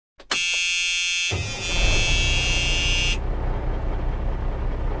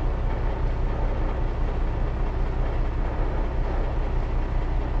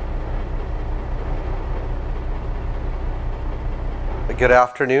Good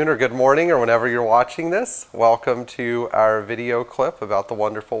afternoon or good morning or whenever you're watching this. Welcome to our video clip about the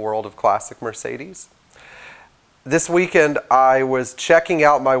wonderful world of classic Mercedes. This weekend I was checking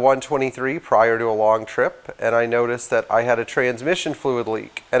out my 123 prior to a long trip, and I noticed that I had a transmission fluid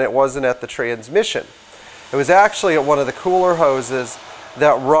leak, and it wasn't at the transmission. It was actually at one of the cooler hoses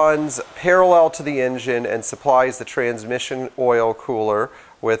that runs parallel to the engine and supplies the transmission oil cooler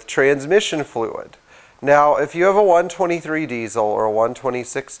with transmission fluid. Now, if you have a 123 diesel or a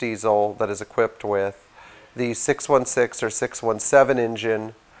 126 diesel that is equipped with the 616 or 617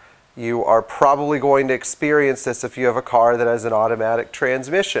 engine, you are probably going to experience this if you have a car that has an automatic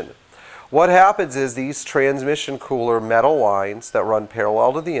transmission. What happens is these transmission cooler metal lines that run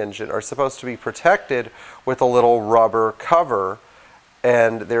parallel to the engine are supposed to be protected with a little rubber cover,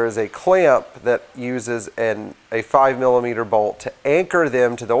 and there is a clamp that uses a 5mm bolt to anchor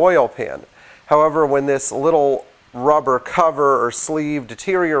them to the oil pan. However, when this little rubber cover or sleeve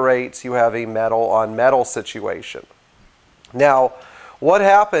deteriorates, you have a metal-on-metal situation. Now, what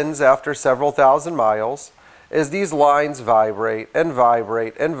happens after several thousand miles is these lines vibrate and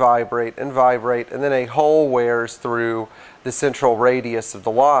vibrate and vibrate and vibrate, and then a hole wears through the central radius of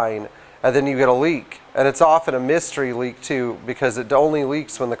the line, and then you get a leak. And it's often a mystery leak too, because it only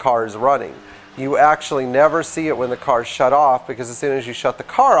leaks when the car is running. You actually never see it when the car's shut off, because as soon as you shut the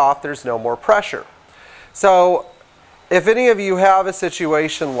car off, there's no more pressure. So if any of you have a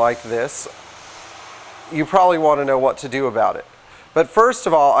situation like this, you probably want to know what to do about it. But first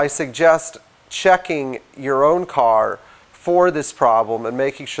of all, I suggest checking your own car for this problem and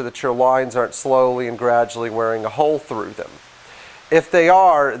making sure that your lines aren't slowly and gradually wearing a hole through them. If they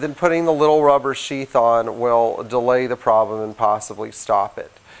are, then putting the little rubber sheath on will delay the problem and possibly stop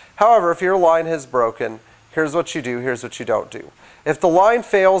it. However, if your line has broken, here's what you do, here's what you don't do. If the line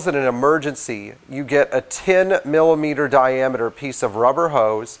fails in an emergency, you get a 10mm diameter piece of rubber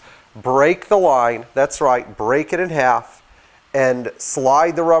hose, break the line, that's right, break it in half, and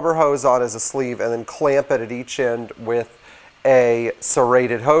slide the rubber hose on as a sleeve, and then clamp it at each end with a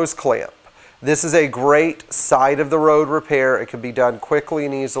serrated hose clamp. This is a great side-of-the-road repair. It can be done quickly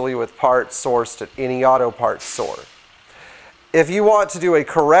and easily with parts sourced at any auto parts store. If you want to do a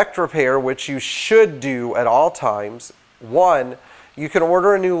correct repair, which you should do at all times, one, you can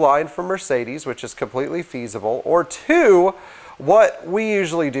order a new line from Mercedes, which is completely feasible, or two, what we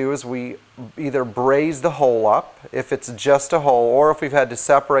usually do is we either braze the hole up, if it's just a hole, or if we've had to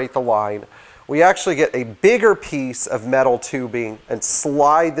separate the line, we actually get a bigger piece of metal tubing and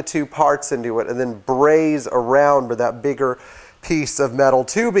slide the two parts into it and then braze around where that bigger piece of metal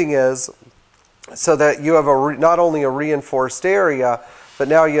tubing is, so that you have not only a reinforced area, but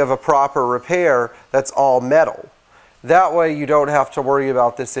now you have a proper repair that's all metal. That way you don't have to worry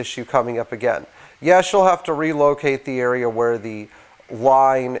about this issue coming up again. Yes, you'll have to relocate the area where the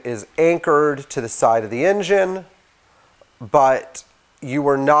line is anchored to the side of the engine, but you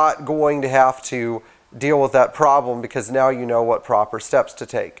are not going to have to deal with that problem, because now you know what proper steps to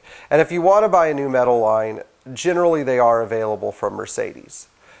take. And if you want to buy a new metal line, generally they are available from Mercedes.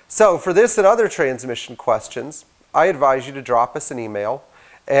 So for this and other transmission questions, I advise you to drop us an email.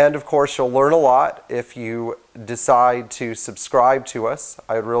 And of course, you'll learn a lot if you decide to subscribe to us.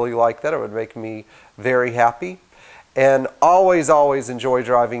 I would really like that. It would make me very happy. And always, always enjoy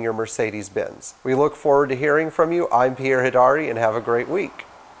driving your Mercedes-Benz. We look forward to hearing from you. I'm Pierre Hidari, and have a great week.